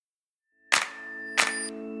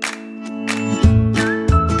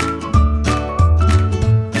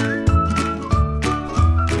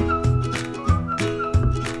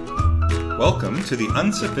to The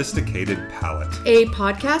Unsophisticated Palate, a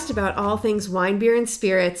podcast about all things wine, beer, and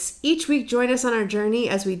spirits. Each week, join us on our journey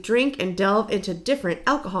as we drink and delve into different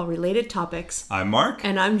alcohol-related topics. I'm Mark.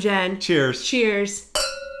 And I'm Jen. Cheers. Cheers.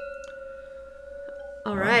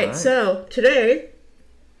 All right, so today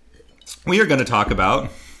we are going to talk about,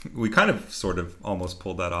 we kind of sort of almost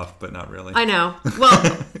pulled that off, but not really. I know.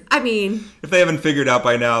 Well, I mean, if they haven't figured out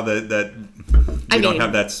by now that we don't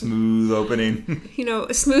have that smooth opening. You know,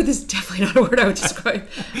 smooth is definitely not a word I would describe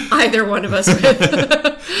either one of us with.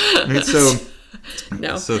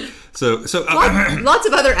 No. So lots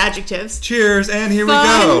of other adjectives. Cheers, and here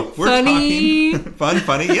Fun, we go. We're funny. talking fun,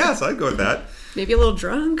 funny. Yes, I'd go with that. Maybe a little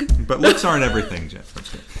drunk. But looks aren't everything, Jen.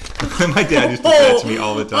 My dad used to say that to me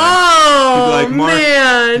all the time. Oh, he'd be like, Mark,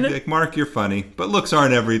 man. He'd be like, Mark, you're funny, but looks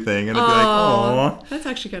aren't everything. And I'd be like, oh. That's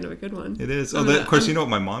actually kind of a good one. It is. Of course, you know what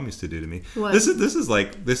my mom used to do to me? What? This is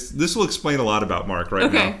like, this will explain a lot about Mark right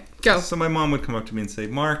now. Okay, go. So my mom would come up to me and say,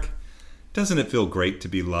 Mark, doesn't it feel great to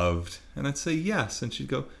be loved? And I'd say, yes. And she'd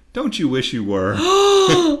go, don't you wish you were?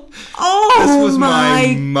 Oh, this was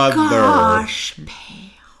my mother. Gosh,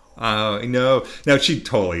 Oh, no. No, she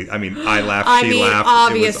totally, I laughed, she laughed.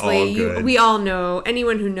 Obviously, it was all good. We all know,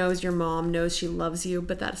 anyone who knows your mom knows she loves you,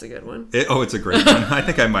 but that's a good one. It's a great one. I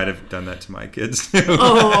think I might have done that to my kids, too.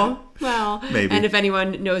 Oh, well. Maybe. And if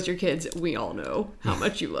anyone knows your kids, we all know how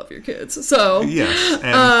much you love your kids. So. Yes,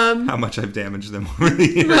 and how much I've damaged them over the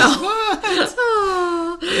years.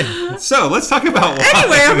 Well, yeah. So, let's talk about wine.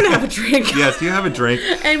 Anyway, I'm going to have a drink. Yes, you have a drink.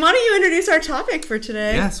 And why don't you introduce our topic for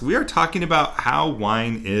today? Yes, we are talking about how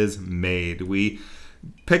wine is made. We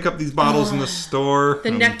pick up these bottles in the store.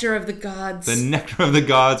 The nectar of the gods. The nectar of the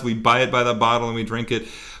gods. We buy it by the bottle and we drink it.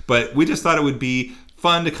 But we just thought it would be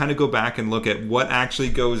fun to kind of go back and look at what actually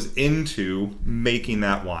goes into making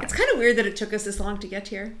that wine. It's kind of weird that it took us this long to get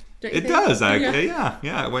here. It does.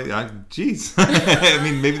 Yeah. Wait, geez. I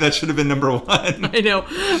mean, maybe that should have been number one. I know.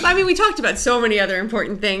 We talked about so many other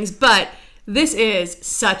important things, but this is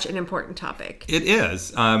such an important topic. It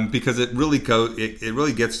is, because it really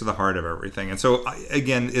gets to the heart of everything. And so,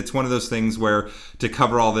 again, it's one of those things where to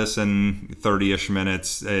cover all this in 30-ish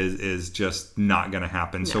minutes is just not going to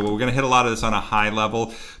happen. No. So we're going to hit a lot of this on a high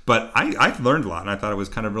level. But I've learned a lot, and I thought it was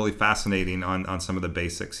kind of really fascinating on some of the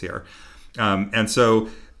basics here. So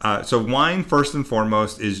wine, first and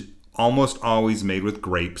foremost, is almost always made with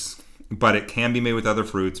grapes. But it can be made with other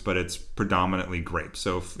fruits, but it's predominantly grapes.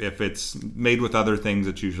 So if it's made with other things,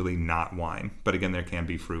 it's usually not wine. But again, there can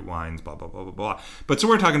be fruit wines, blah, blah, blah, blah, blah. But so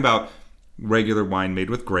we're talking about regular wine made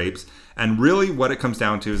with grapes. And really what it comes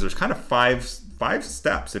down to is there's kind of five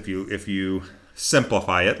steps if you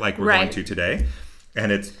simplify it like we're going to today.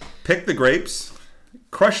 And it's pick the grapes,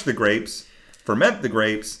 crush the grapes, ferment the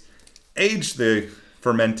grapes, age the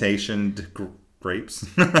fermentation grapes,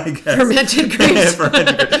 I guess. Fermented grapes.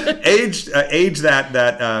 Age that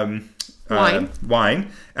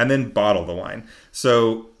wine, and then bottle the wine.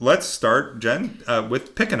 So let's start, Jen,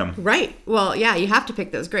 with picking them. Right. Well, yeah, you have to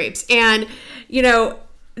pick those grapes. And,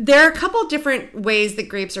 there are a couple different ways that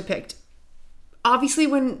grapes are picked. Obviously,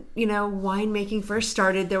 when, winemaking first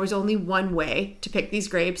started, there was only one way to pick these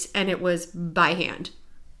grapes, and it was by hand.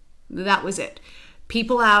 That was it.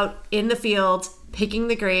 People out in the fields picking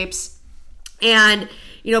the grapes. And,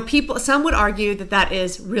 some would argue that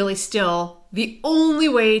is really still the only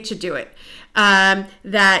way to do it.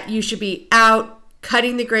 That you should be out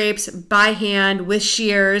cutting the grapes by hand with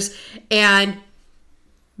shears and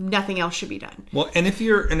nothing else should be done. Well, and if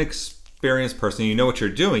you're an experienced person, you know what you're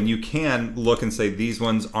doing, you can look and say, these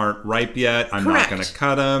ones aren't ripe yet. I'm Correct. Not going to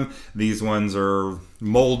cut them. These ones are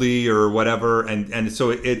moldy or whatever. And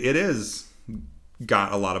so it is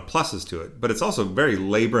got a lot of pluses to it, but it's also very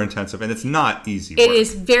labor intensive and it's not easy work. It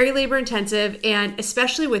is very labor intensive, and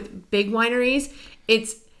especially with big wineries,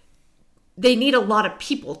 they need a lot of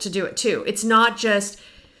people to do it too. It's not just,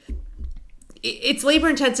 it's labor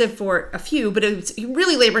intensive for a few, but it's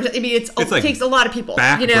really labor intensive. It takes a lot of people.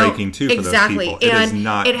 Backbreaking too for exactly. those people. It is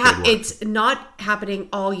not good work. It's not happening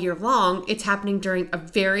all year long. It's happening during a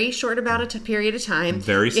very short period of time.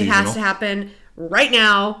 Very seasonal. It has to happen right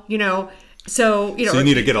now, So, so you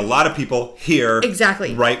need to get a lot of people here.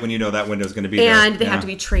 Exactly. Right when you know that window is going to be there. And they have to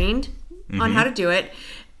be trained on how to do it.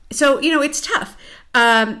 So, it's tough.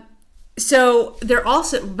 But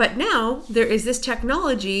now there is this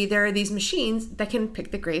technology. There are these machines that can pick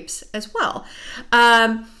the grapes as well.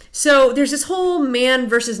 So there's this whole man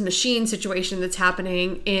versus machine situation that's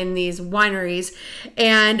happening in these wineries.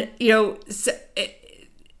 And,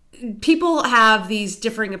 people have these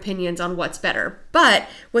differing opinions on what's better. But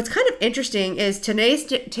what's kind of interesting is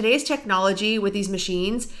today's technology with these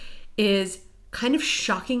machines is kind of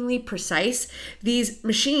shockingly precise. These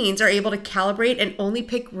machines are able to calibrate and only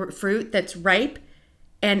pick fruit that's ripe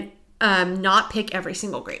and not pick every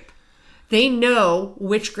single grape. They know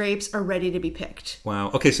which grapes are ready to be picked.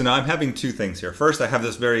 Wow. Okay, so now I'm having two things here. First, I have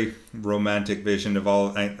this very romantic vision of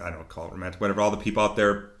I don't call it romantic, whatever, all the people out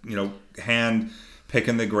there, hand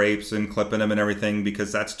picking the grapes and clipping them and everything,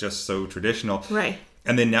 because that's just so traditional. Right.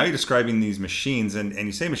 And then now you're describing these machines, and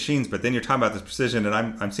you say machines, but then you're talking about this precision, and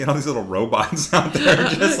I'm seeing all these little robots out there,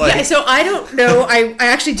 just like. Yeah, so I don't know. I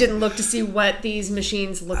actually didn't look to see what these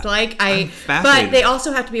machines looked like. But they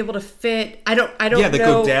also have to be able to fit. I don't. Yeah, they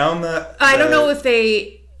know. go down the. I don't know if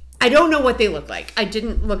they. I don't know what they look like. I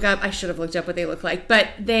didn't look up. I should have looked up what they look like. But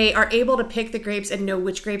they are able to pick the grapes and know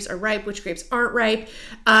which grapes are ripe, which grapes aren't ripe.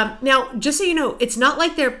 Now, just so you know, it's not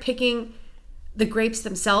like they're picking the grapes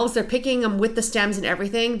themselves. They're picking them with the stems and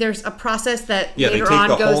everything. There's a process that later on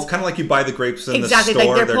goes... the whole, kind of like you buy the grapes in the store. Exactly,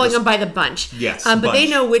 like they're pulling them by the bunch. Yes, but they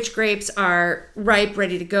know which grapes are ripe,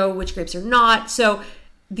 ready to go, which grapes are not. So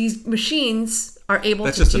these machines are able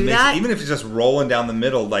to do that. Even if it's just rolling down the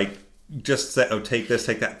middle, like just say, take this,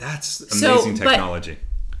 take that. That's amazing technology.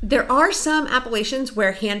 There are some appellations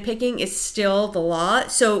where hand picking is still the law.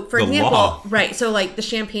 So for example, right, so like the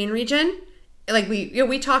Champagne region, like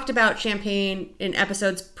we talked about Champagne in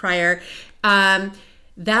episodes prior.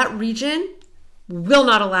 That region will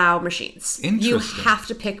not allow machines. You have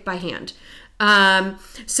to pick by hand.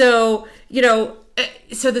 So and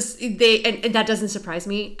that doesn't surprise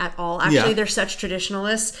me at all. Actually, they're such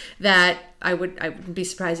traditionalists that I wouldn't be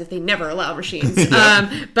surprised if they never allow machines.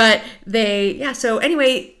 But so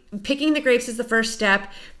anyway, picking the grapes is the first step.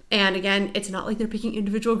 And again, it's not like they're picking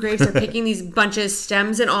individual grapes. They're picking these bunches,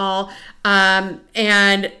 stems and all.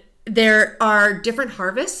 And there are different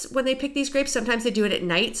harvests when they pick these grapes. Sometimes they do it at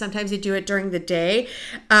night. Sometimes they do it during the day.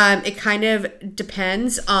 It kind of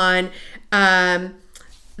depends on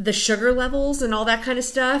the sugar levels and all that kind of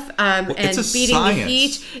stuff. And beating the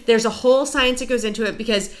heat. There's a whole science that goes into it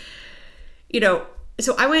because,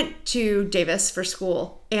 so I went to Davis for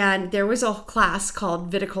school, and there was a class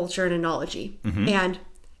called Viticulture and Enology. Mm-hmm. And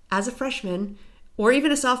as a freshman or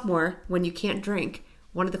even a sophomore, when you can't drink,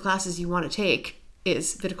 one of the classes you want to take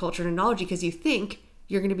is Viticulture and Enology because you think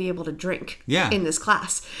you're going to be able to drink in this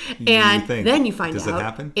class. And then you find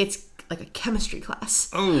out it's like a chemistry class.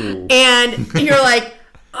 Oh. And you're like,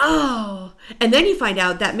 oh. And then you find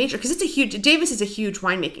out that major, because Davis is a huge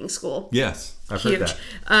winemaking school. Yes, I've heard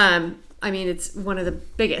that. It's one of the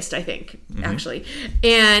biggest, I think, actually.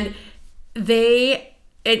 And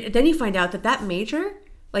then you find out that major,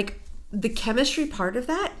 like the chemistry part of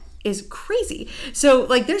that is crazy. So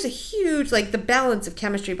like there's a huge, like the balance of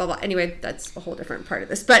chemistry, blah, blah. Anyway, that's a whole different part of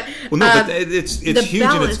this. But but it's huge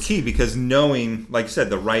balance, and it's key because knowing, like you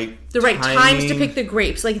said, the right times to pick the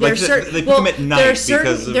grapes. Like there's certain, they pick them at night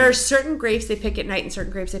there are certain grapes they pick at night and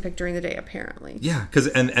certain grapes they pick during the day, apparently. Yeah,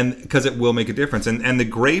 because it will make a difference. And the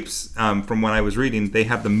grapes, from what I was reading, they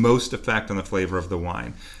have the most effect on the flavor of the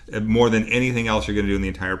wine, more than anything else you're going to do in the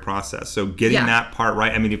entire process. So getting that part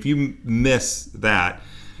right. I mean, if you miss that,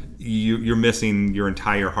 you're missing your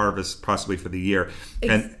entire harvest possibly for the year.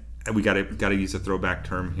 And we got to use a throwback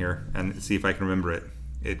term here and see if I can remember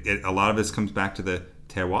it. A lot of this comes back to the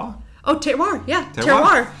terroir. Oh, terroir, yeah,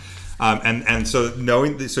 terroir. And so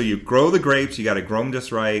so you grow the grapes, you got to grow them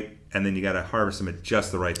just right, and then you got to harvest them at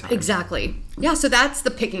just the right time. Exactly. Yeah. So that's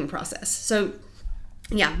the picking process. So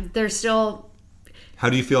yeah, there's still.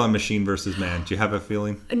 How do you feel on machine versus man? Do you have a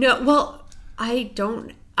feeling? No. Well, I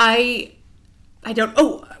don't. I don't.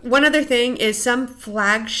 Oh, one other thing is some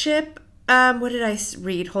flagship. What did I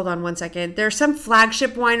read? Hold on one second. There are some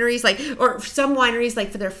flagship wineries, some wineries,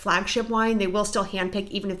 for their flagship wine, they will still handpick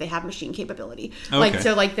even if they have machine capability.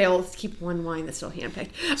 Okay. They'll keep one wine that's still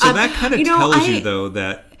handpicked. So that kind of tells you, though,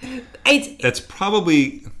 that that's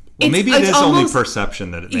probably. Well, maybe it is only perception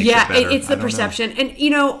that it makes it better. It's the perception, and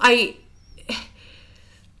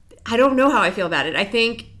I don't know how I feel about it. I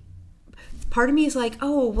think. Part of me is like,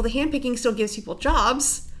 oh, well, the handpicking still gives people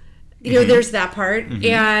jobs. There's that part. Mm-hmm.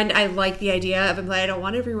 And I like the idea of, I don't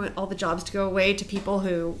want all the jobs to go away to people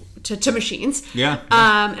to machines. Yeah.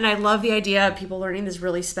 And I love the idea of people learning this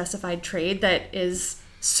really specified trade that is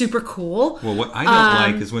super cool. Well, what I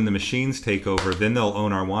don't like is when the machines take over, then they'll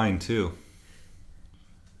own our wine too.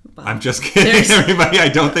 Well, I'm just kidding, everybody. I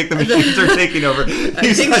don't think the machines are taking over.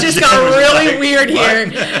 Things just got really weird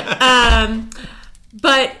here.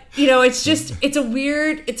 But, it's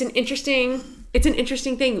an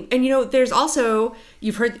interesting thing. And, there's also,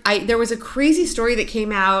 you've heard, there was a crazy story that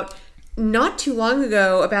came out not too long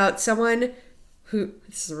ago about someone who,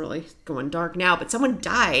 this is really going dark now, but someone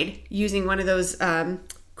died using one of those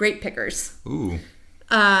grape pickers. Ooh.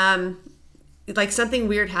 Like something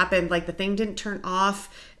weird happened. Like the thing didn't turn off,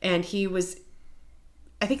 and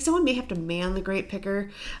I think someone may have to man the grape picker.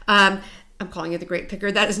 I'm calling it the grape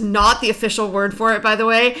picker. That is not the official word for it, by the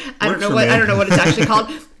way. I don't know what it's actually called.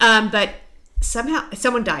 But somehow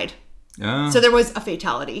someone died. So there was a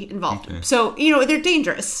fatality involved. Okay. So, they're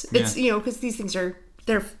dangerous. It's, because these things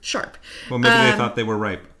they're sharp. Well, maybe they thought they were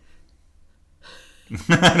ripe.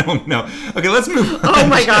 I don't know. Okay, let's move on. Oh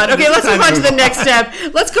my God. Okay, let's move on to the next step.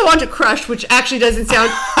 Let's go on to crush, which actually doesn't sound...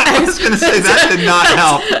 I was going to say that did not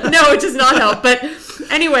help. No, it does not help. But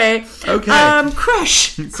anyway. Okay.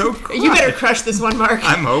 Crush. So crush. You better crush this one, Mark.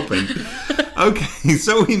 I'm hoping. Okay,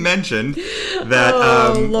 so we mentioned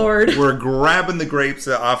that Lord. We're grabbing the grapes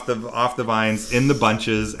off the vines in the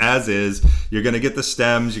bunches as is. You're going to get the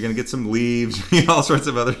stems. You're going to get some leaves. All sorts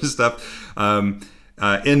of other stuff.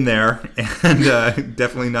 In there, and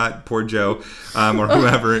definitely not poor Joe or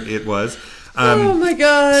whoever it was. Oh my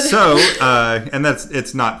God! So, and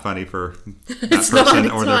it's not funny for that person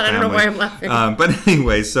or their family. I don't know why I'm laughing. But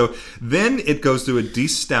anyway, so then it goes through a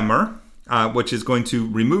destemmer, which is going to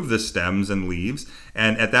remove the stems and leaves,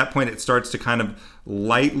 and at that point it starts to kind of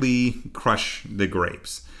lightly crush the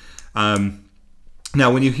grapes. Now,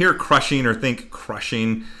 when you hear crushing or think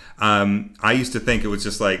crushing, I used to think it was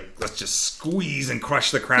just like, let's just squeeze and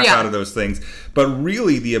crush the crap out of those things. But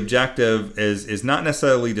really, the objective is not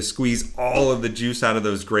necessarily to squeeze all of the juice out of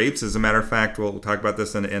those grapes. As a matter of fact, we'll talk about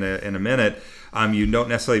this in a minute. You don't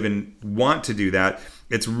necessarily even want to do that.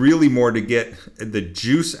 It's really more to get the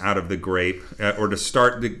juice out of the grape or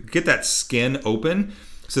to get that skin open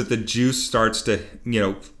so that the juice starts to,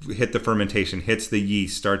 hit the fermentation, hits the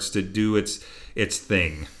yeast, starts to do its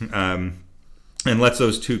thing. And lets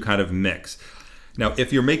those two kind of mix. Now,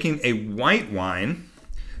 if you're making a white wine,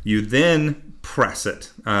 you then press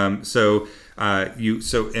it. And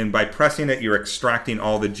by pressing it, you're extracting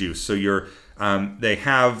all the juice. So they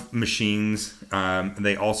have machines.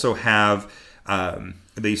 They also have.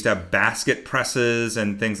 They used to have basket presses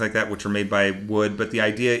and things like that, which are made by wood. But the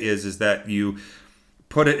idea is that you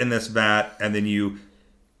put it in this vat and then you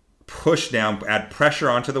push down, add pressure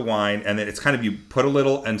onto the wine, and then it's kind of you put a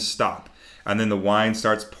little and stop. And then the wine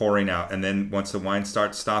starts pouring out. And then once the wine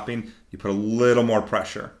starts stopping, you put a little more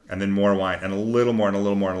pressure and then more wine and a little more and a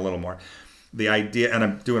little more and a little more. The idea, and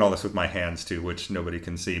I'm doing all this with my hands too, which nobody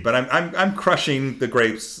can see, but I'm crushing the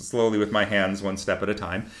grapes slowly with my hands one step at a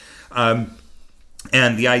time.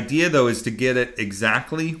 And the idea though is to get it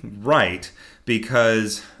exactly right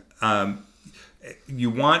because you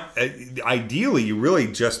want, ideally, you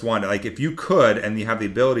really just want, like if you could and you have the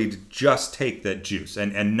ability to just take that juice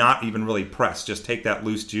and not even really press, just take that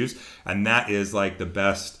loose juice, and that is like the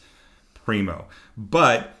best primo.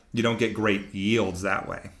 But you don't get great yields that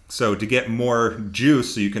way. So to get more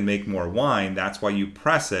juice so you can make more wine, that's why you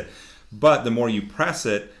press it. But the more you press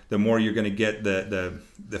it, the more you're going to get the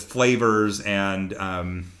flavors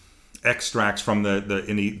and extracts from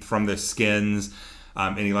the skins,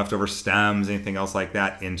 any leftover stems, anything else like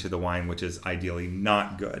that into the wine, which is ideally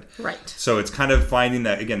not good. Right. So it's kind of finding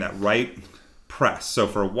that, again, that right press. So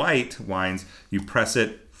for white wines, you press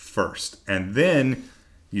it first and then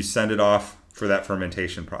you send it off for that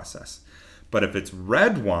fermentation process. But if it's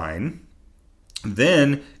red wine,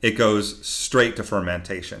 then it goes straight to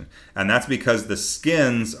fermentation. And that's because the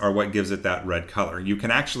skins are what gives it that red color. You can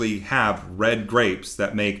actually have red grapes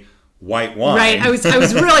that make white wine. Right. I was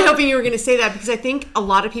really hoping you were going to say that because I think a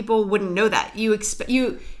lot of people wouldn't know that. You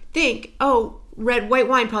think, white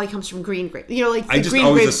wine probably comes from green grape. I just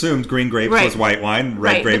always assumed green grapes was white wine,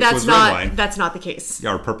 red grapes was red wine. That's not the case.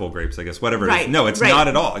 Yeah, or purple grapes, I guess, whatever it is. No, it's not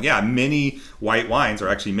at all. Yeah, many white wines are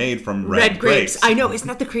actually made from red grapes. I know, isn't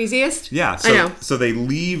that the craziest? Yeah, I know. So they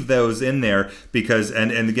leave those in there because,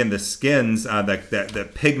 and again, the skins, the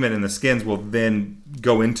pigment in the skins will then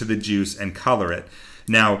go into the juice and color it.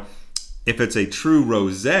 Now, if it's a true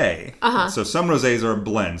rosé, so some rosés are a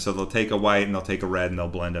blend, so they'll take a white and they'll take a red and they'll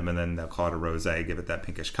blend them and then they'll call it a rosé, give it that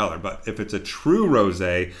pinkish color. But if it's a true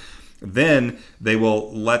rosé, then they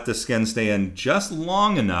will let the skin stay in just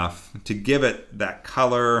long enough to give it that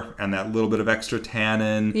color and that little bit of extra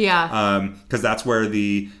tannin. Yeah. Because that's where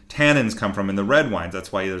the tannins come from in the red wines.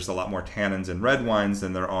 That's why there's a lot more tannins in red wines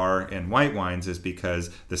than there are in white wines, is because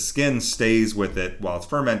the skin stays with it while it's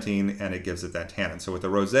fermenting and it gives it that tannin. So with a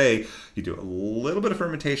rosé, you do a little bit of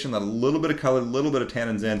fermentation, let a little bit of color, a little bit of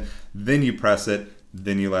tannins in, then you press it,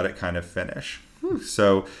 then you let it kind of finish.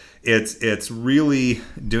 So it's really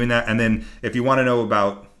doing that. And then if you want to know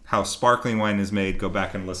about how sparkling wine is made, go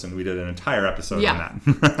back and listen. We did an entire episode on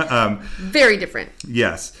that. Very different.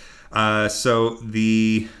 Yes. So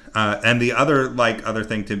the And the other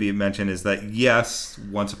thing to be mentioned is that, yes,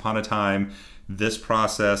 once upon a time, this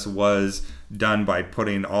process was done by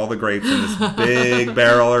putting all the grapes in this big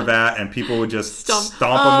barrel or vat, and people would just stomp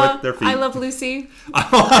them with their feet. I love Lucy.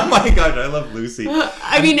 Oh my gosh, I love Lucy.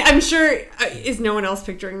 I mean, I'm sure, is no one else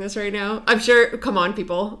picturing this right now? I'm sure, come on,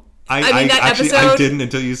 people. I didn't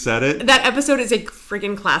until you said it. That episode is a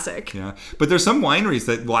freaking classic. Yeah. But there's some wineries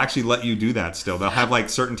that will actually let you do that still. They'll have like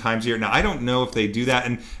certain times a year. Now, I don't know if they do that.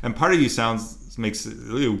 And part of you makes it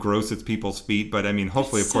really gross at people's feet. But I mean,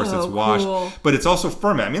 hopefully, of course, it's washed. Cool. But it's also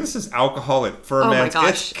ferment. I mean, this is alcohol. It ferments. Oh my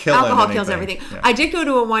gosh. It's killing alcohol anything. Kills everything. Yeah. I did go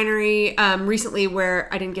to a winery recently where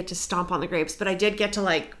I didn't get to stomp on the grapes, but I did get to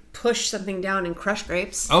like push something down and crush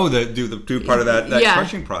grapes. Oh, do part of that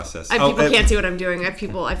crushing process. People can't see what I'm doing. I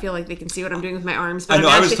feel like they can see what I'm doing with my arms. But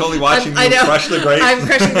I was totally watching you crush the grapes. I'm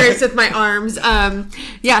crushing grapes with my arms. So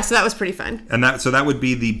that was pretty fun. And that would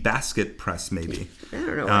be the basket press, maybe. I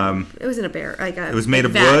don't know. It was in a bear. It was made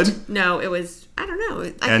of wood? No, it was. I don't know. I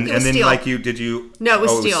think it and was then steel. No, it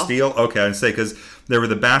was steel. It was steel. Okay, I'd say because there were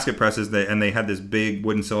the basket presses, and they had this big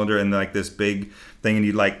wooden cylinder and like this big thing, and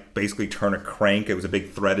you'd like basically turn a crank. It was a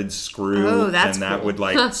big threaded screw. Oh, that's and that cool. would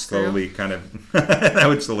like slowly kind of that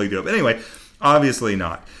would slowly do it. But anyway, obviously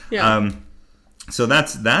not. Yeah. So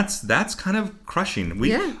that's kind of crushing.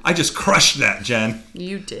 I just crushed that, Jen.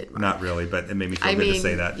 You did. Mark. Not really, but it made me feel good to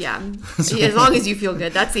say that. Yeah. As long as you feel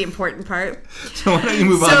good, that's the important part. So why don't you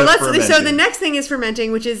move on to fermenting? So the next thing is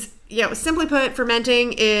fermenting, which is, simply put,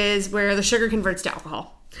 fermenting is where the sugar converts to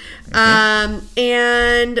alcohol. Okay.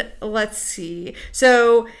 And let's see.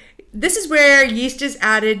 So this is where yeast is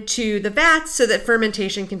added to the vats so that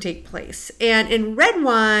fermentation can take place. And in red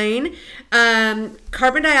wine,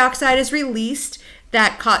 carbon dioxide is released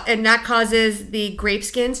that causes the grape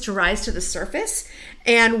skins to rise to the surface.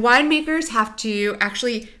 And winemakers have to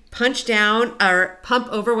actually punch down or pump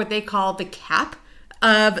over what they call the cap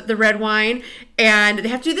of the red wine. And they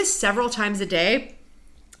have to do this several times a day.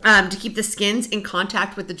 To keep the skins in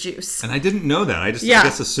contact with the juice. And I didn't know that. I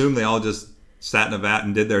guess assumed they all just sat in a vat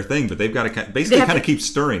and did their thing, but they've got to basically keep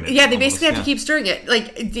stirring it. Yeah, they basically have to keep stirring it.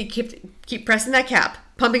 Like, they keep pressing that cap,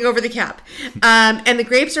 pumping over the cap. And the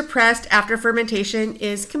grapes are pressed after fermentation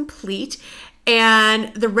is complete.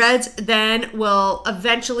 And the reds then will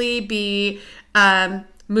eventually be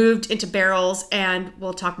moved into barrels, and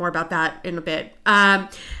we'll talk more about that in a bit. And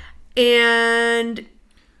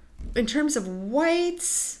in terms of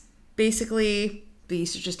whites, basically the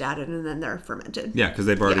yeast is just added and then they're fermented. Yeah, because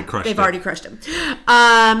they've already crushed. They've already crushed them.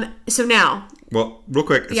 So now. Well, real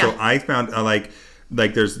quick. Yeah. So I found like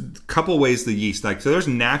there's a couple ways the yeast so there's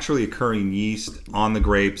naturally occurring yeast on the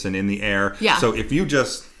grapes and in the air. Yeah. So if you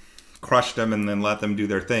just crushed them and then let them do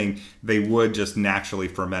their thing, they would just naturally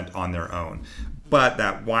ferment on their own. But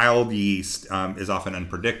that wild yeast is often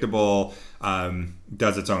unpredictable.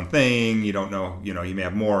 Does its own thing. You don't know, you may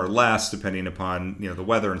have more or less depending upon, the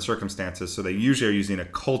weather and circumstances. So they usually are using a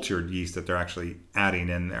cultured yeast that they're actually adding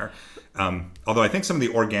in there. Although I think some of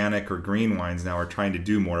the organic or green wines now are trying to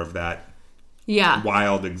do more of that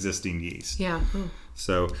wild existing yeast. Yeah.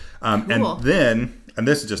 So, cool. and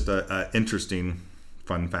this is just a interesting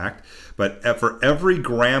fun fact, but for every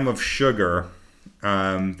gram of sugar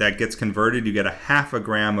that gets converted, you get a half a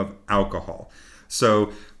gram of alcohol.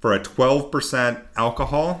 So for a 12%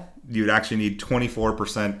 alcohol, you'd actually need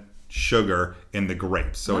 24% sugar in the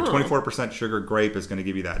grapes. So a 24% sugar grape is going to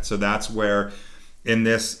give you that. So that's where in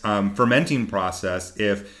this fermenting process,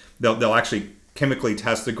 if they'll actually chemically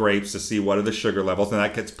test the grapes to see what are the sugar levels, and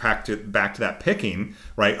that gets back to that picking,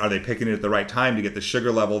 right? Are they picking it at the right time to get the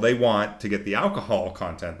sugar level they want, to get the alcohol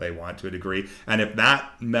content they want to a degree? And if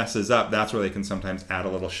that messes up, that's where they can sometimes add a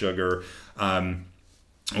little sugar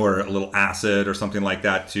or a little acid or something like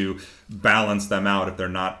that to balance them out if they're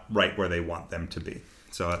not right where they want them to be.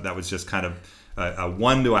 So that was just kind of a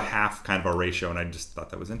 1 to a half kind of a ratio, and I just thought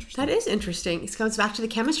that was interesting. That is interesting. It comes back to the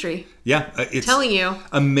chemistry. Yeah, it's telling you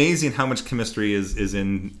amazing how much chemistry is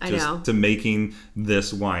in just to making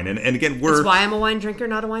this wine. And again, that's why I'm a wine drinker,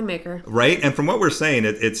 not a winemaker. Right, and from what we're saying,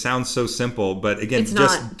 it sounds so simple, but again, it's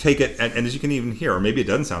just not. Take it, and as you can even hear, or maybe it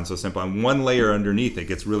doesn't sound so simple. And one layer underneath it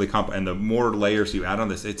gets really complex, and the more layers you add on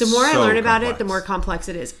this, it's the more I learn about complex. it, the more complex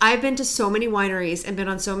it is. I've been to so many wineries and been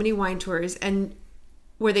on so many wine tours, and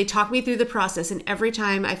where they talk me through the process, and every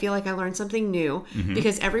time I feel like I learn something new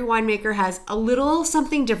because every winemaker has a little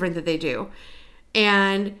something different that they do.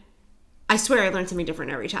 And I swear I learn something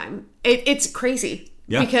different every time. It's crazy.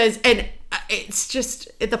 Yeah. Because, and it's just,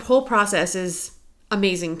 the whole process is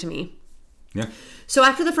amazing to me. Yeah. So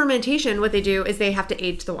after the fermentation, what they do is they have to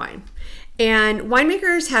age the wine. And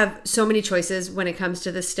winemakers have so many choices when it comes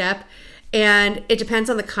to this step. And it depends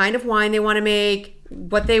on the kind of wine they want to make,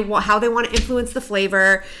 how they want to influence the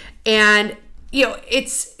flavor. And do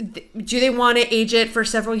they want to age it for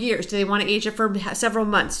several years? Do they want to age it for several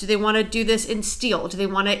months? Do they want to do this in steel? Do they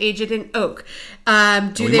want to age it in oak? We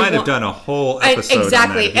might have done a whole episode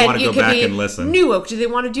exactly. on that. If you want to go back and listen. New oak. Do they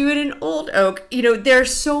want to do it in old oak?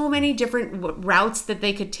 There's so many different routes that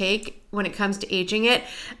they could take when it comes to aging it.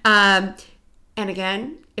 And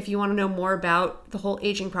again, if you want to know more about the whole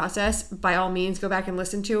aging process, by all means, go back and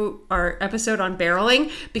listen to our episode on barreling,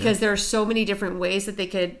 because there are so many different ways that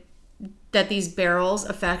these barrels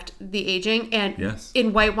affect the aging, and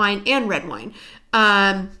in white wine and red wine.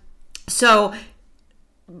 So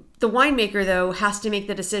the winemaker, though, has to make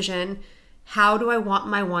the decision, how do I want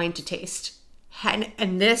my wine to taste?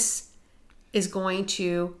 And this is going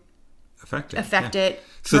to affect it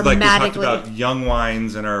so dramatically. Like we talked about young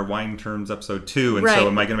wines in our Wine Terms episode 2, and so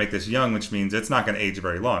am I going to make this young, which means it's not going to age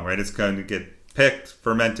very long, right? It's going to get picked,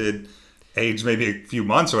 fermented, aged maybe a few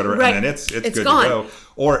months or whatever, and then it's good gone. to go.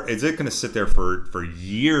 Or is it going to sit there for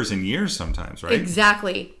years and years sometimes, right?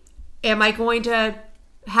 Exactly. Am I going to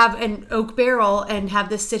have an oak barrel and have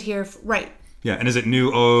this sit here? Right. Yeah, and is it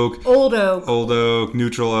new oak? Old oak. Old oak,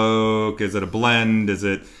 neutral oak? Is it a blend? Is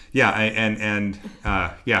it... Yeah, and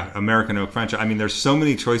American oak, French. I mean, there's so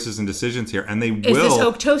many choices and decisions here, and they will... Is this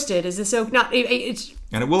oak toasted? Is this oak not... It's...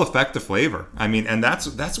 And it will affect the flavor. I mean, and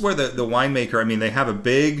that's where the winemaker... I mean, they have a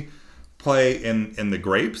big play in the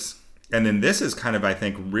grapes, and then this is kind of, I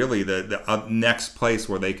think, really the next place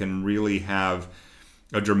where they can really have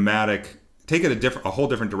a dramatic... Take it a whole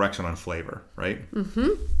different direction on flavor, right? Mm-hmm.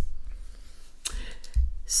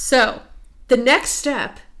 So, the next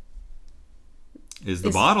step... is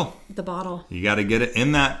the bottle. The bottle. You got to get it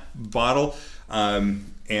in that bottle,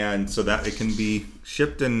 and so that it can be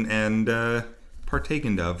shipped and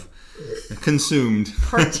partaken of, consumed.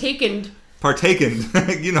 Partaken. Partaken.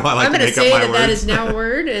 You know, I like to make up my words. I'm going to say that is now a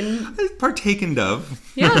word. And partaken of.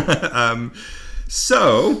 Yeah.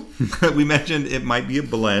 So we mentioned it might be a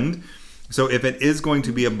blend. So if it is going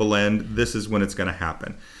to be a blend, this is when it's going to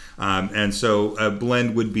happen. And so a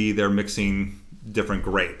blend would be they're mixing different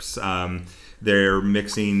grapes. They're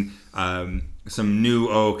mixing some new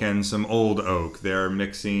oak and some old oak. They're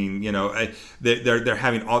mixing,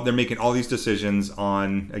 they're making all these decisions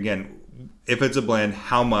on, again, if it's a blend,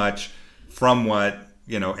 how much, from what,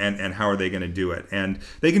 and how are they going to do it? And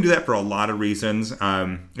they can do that for a lot of reasons.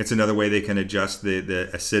 It's another way they can adjust the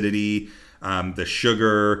acidity, the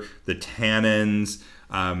sugar, the tannins,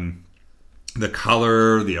 the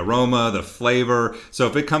color, the aroma, the flavor. So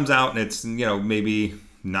if it comes out and it's, maybe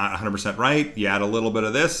not 100% right, you add a little bit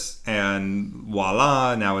of this and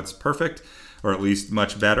voila, now it's perfect, or at least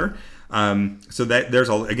much better. So that there's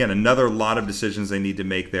another lot of decisions they need to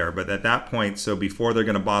make there. But at that point, so before they're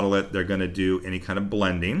going to bottle it, they're going to do any kind of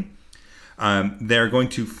blending. They're going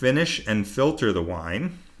to finish and filter the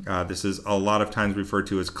wine. This is a lot of times referred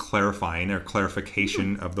to as clarifying or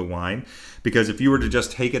clarification of the wine, because if you were to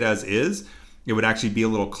just take it as is, it would actually be a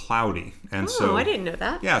little cloudy. And I didn't know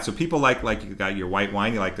that. Yeah, so people like you got your white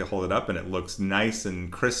wine, you like to hold it up and it looks nice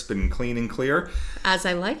and crisp and clean and clear. As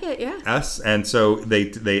I like it, yeah. Yes, and so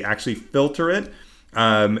they actually filter it,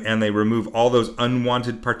 and they remove all those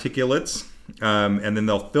unwanted particulates, and then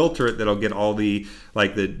they'll filter it. That'll get all the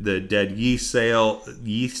dead yeast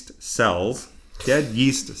cells. Dead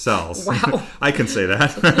yeast cells. Wow. I can say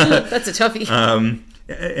that. That's a toughie.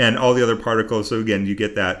 And all the other particles. So again, you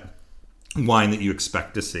get that wine that you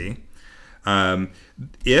expect to see.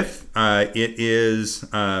 If it is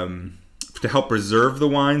to help preserve the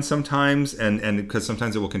wine sometimes, and because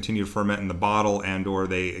sometimes it will continue to ferment in the bottle, and or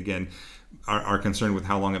they again are concerned with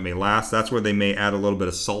how long it may last, that's where they may add a little bit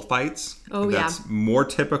of sulfites. That's more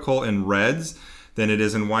typical in reds than it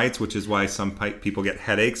is in whites, which is why some people get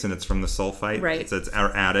headaches, and it's from the sulfite that's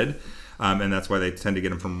added, and that's why they tend to get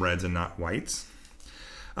them from reds and not whites.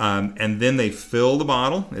 And then they fill the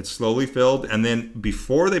bottle. It's slowly filled. And then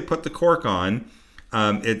before they put the cork on,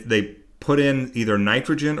 they put in either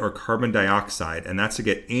nitrogen or carbon dioxide. And that's to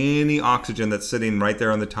get any oxygen that's sitting right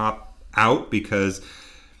there on the top out, because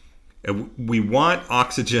we want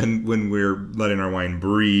oxygen when we're letting our wine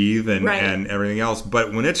breathe and everything else.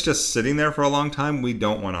 But when it's just sitting there for a long time, we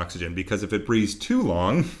don't want oxygen, because if it breathes too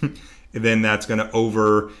long, then that's going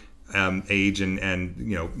to age and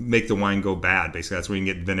make the wine go bad. Basically, that's where you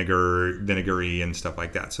can get vinegary and stuff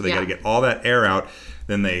like that. So they got to get all that air out.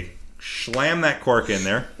 Then they slam that cork in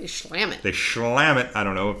there. They slam it. I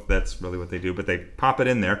don't know if that's really what they do, but they pop it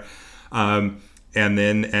in there, and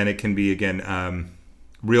it can be again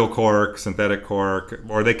real cork, synthetic cork,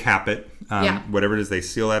 or they cap it. Whatever it is, they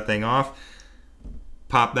seal that thing off.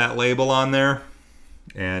 pop that label on there,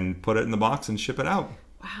 and put it in the box and ship it out.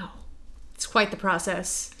 Wow. It's quite the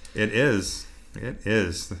process. It is. It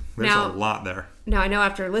is. There's Now- a lot there. Now, I know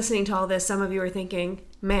after listening to all this, some of you are thinking,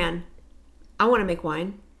 man, I want to make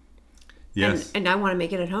wine. Yes. And I want to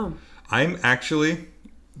make it at home. I'm actually,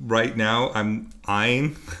 right now, I'm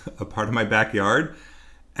eyeing a part of my backyard,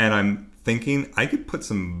 and I'm thinking I could put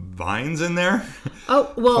some vines in there,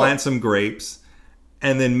 Oh, well, plant some grapes,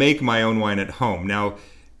 and then make my own wine at home. Now,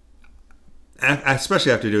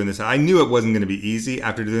 especially after doing this, I knew it wasn't going to be easy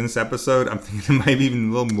after doing this episode. I'm thinking it might be even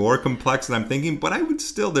a little more complex than I'm thinking, but I would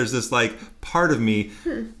still, there's this like part of me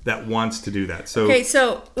that wants to do that. So, okay,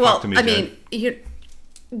 so, well, to me, I Jen.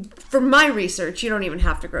 mean, for my research, you don't even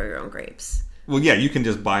have to grow your own grapes. well, yeah, you can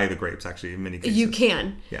just buy the grapes actually in many cases. You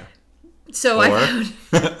can. Yeah. So Or, I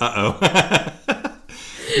found...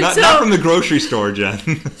 not from the grocery store, Jen.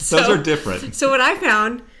 Those are different. So what I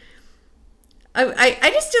found, I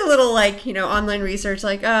just did a little online research,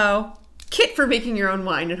 kit for making your own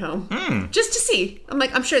wine at home, just to see. I'm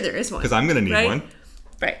like, I'm sure there is one Because I'm going to need right? one.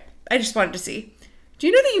 Right. I just wanted to see. Do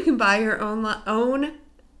you know that you can buy your own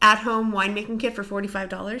at-home winemaking kit for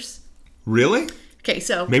 $45? Really? Okay,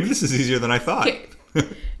 so Maybe this is easier than I thought. Okay.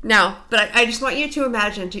 Now, but I just want you to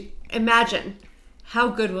imagine how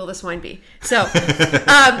good will this wine be. So,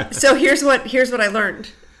 so here's what I learned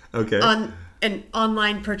Okay. on an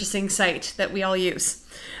online purchasing site that we all use.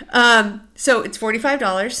 So it's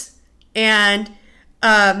 $45, and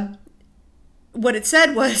what it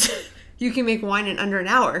said was you can make wine in under an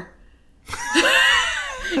hour.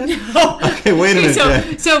 No. Okay, wait a minute.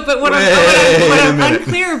 Jen. But what Wait a I'm minute.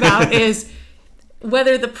 unclear about is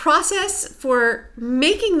whether the process for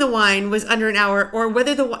making the wine was under an hour, or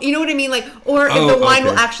whether you know what I mean, or if the wine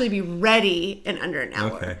will actually be ready in under an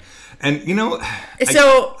hour. Okay. And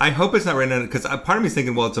So- I hope it's not right now, because part of me is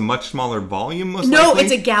thinking, well, it's a much smaller volume, most No, likely.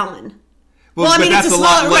 it's a gallon. Well, I mean, but that's it's a a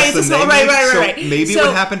lot small, less right? It's a than small, they make, right. so maybe it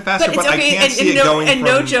would happen faster, it's but I can't see it going and from...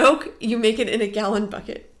 no joke, you make it in a gallon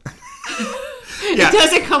bucket. Yeah. It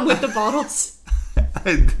doesn't come with the bottles.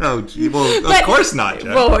 Oh, gee, well, of course not,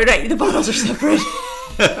 Jen. Well, right, the bottles are separate.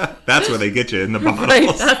 That's where they get you, in the bottles.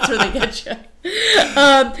 Right, that's where they get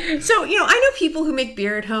you. So, I know people who make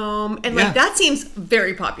beer at home, and Yeah. that seems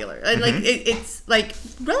very popular. And it's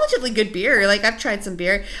relatively good beer. I've tried some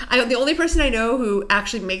beer. The only person I know who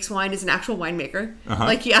actually makes wine is an actual winemaker.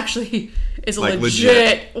 He actually is a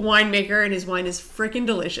legit winemaker, and his wine is freaking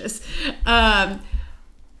delicious.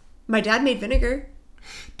 My dad made vinegar.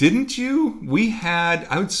 Didn't you?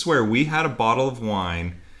 I would swear, we had a bottle of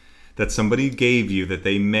wine that somebody gave you that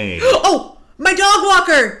they made. Oh, my dog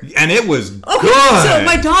walker. And it was Okay, good. so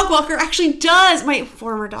my dog walker actually does. My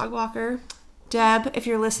former dog walker, Deb, if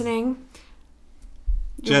you're listening,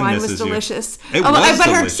 your Jen wine was misses you. delicious. It but was her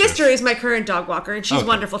delicious. sister is my current dog walker, and she's Okay.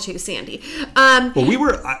 wonderful too, Sandy. Well, we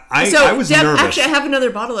were... I was Deb, nervous. actually, I have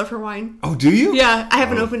another bottle of her wine. Oh, do you? Yeah, I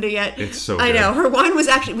haven't opened it yet. It's so I good. know. Her wine was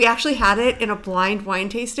we actually had it in a blind wine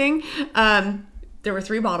tasting. There were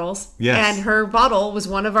 3 bottles. Yes. And her bottle was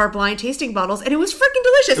one of our blind tasting bottles, and it was freaking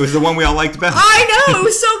delicious. It was the one we all liked best. I know, it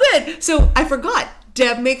was so good. So I forgot.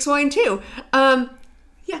 Deb makes wine too.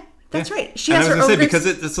 Yeah, that's right. She And has I her was own going to say, grapes.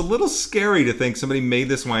 because it's a little scary to think somebody made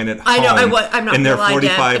this wine at home. I know. I'm not in gonna their lie,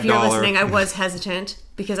 Deb. $45. If you're listening, I was hesitant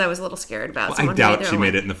because I was a little scared about. I someone doubt their she own made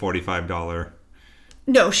wine. it in the $45.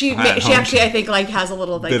 No, she At she home. actually I think has a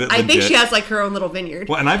little Did it I think legit. she has her own little vineyard.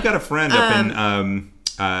 Well, and I've got a friend up in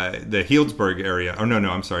the Healdsburg area. Oh, no,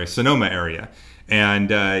 I'm sorry, Sonoma area.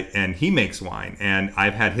 And he makes wine. And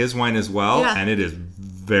I've had his wine as well, Yeah. and it is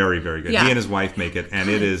very, very good. Yeah. He and his wife make it, and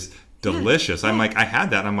it is delicious. I'm like, I had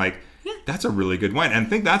that, and I'm like, that's a really good wine. And I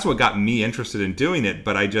think that's what got me interested in doing it,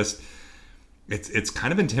 but I just... It's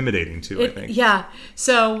kind of intimidating too, I think. Yeah.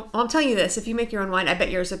 So I'll tell you this: if you make your own wine, I bet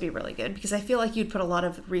yours would be really good because I feel like you'd put a lot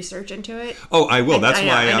of research into it. Oh, I will. That's I know,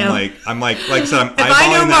 why I I'm know. like I said, I'm If I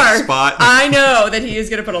know eyeballing that Mark, spot. I know that he is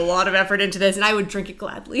going to put a lot of effort into this, and I would drink it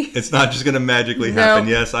gladly. It's not just going to magically happen.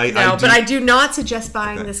 Yes, I do. but I do not suggest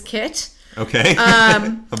buying this kit. Okay.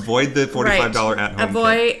 Avoid the $45 at home.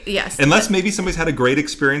 Avoid, kit. yes. Unless maybe somebody's had a great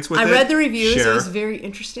experience with it. I read the reviews; Share. it was very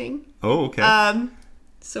interesting. Oh, okay.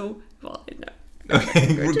 So, well, no.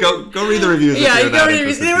 Okay, well, go read the reviews. Yeah, if you you're go that to the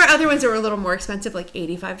reviews. interested. There were other ones that were a little more expensive, like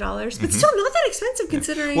 $85, but still not that expensive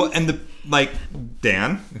considering. Well, and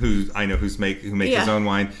Dan, who I know who makes his Yeah. own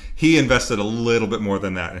wine, he invested a little bit more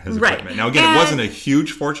than that in his Right. equipment. Now, again, And- it wasn't a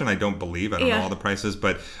huge fortune. I don't believe. I don't know Yeah. all the prices,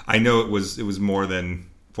 but I know it was more than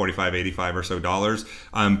 $45, $85 or so dollars.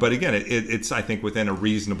 But again, it's I think within a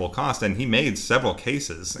reasonable cost, and he made several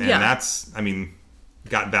cases, and Yeah. that's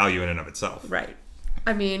got value in and of itself. Right.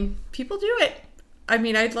 I mean, people do it. I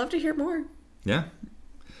mean, I'd love to hear more. Yeah.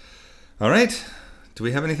 All right. Do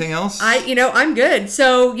we have anything else? I'm good.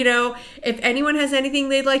 So, if anyone has anything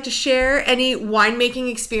they'd like to share, any winemaking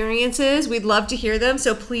experiences, we'd love to hear them.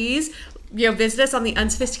 So please, visit us on the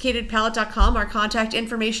unsophisticatedpalate.com. Our contact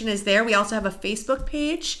information is there. We also have a Facebook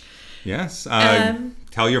page. Yes.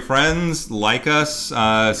 Tell your friends, like us,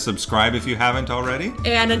 subscribe if you haven't already.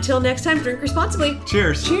 And until next time, drink responsibly.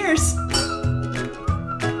 Cheers. Cheers.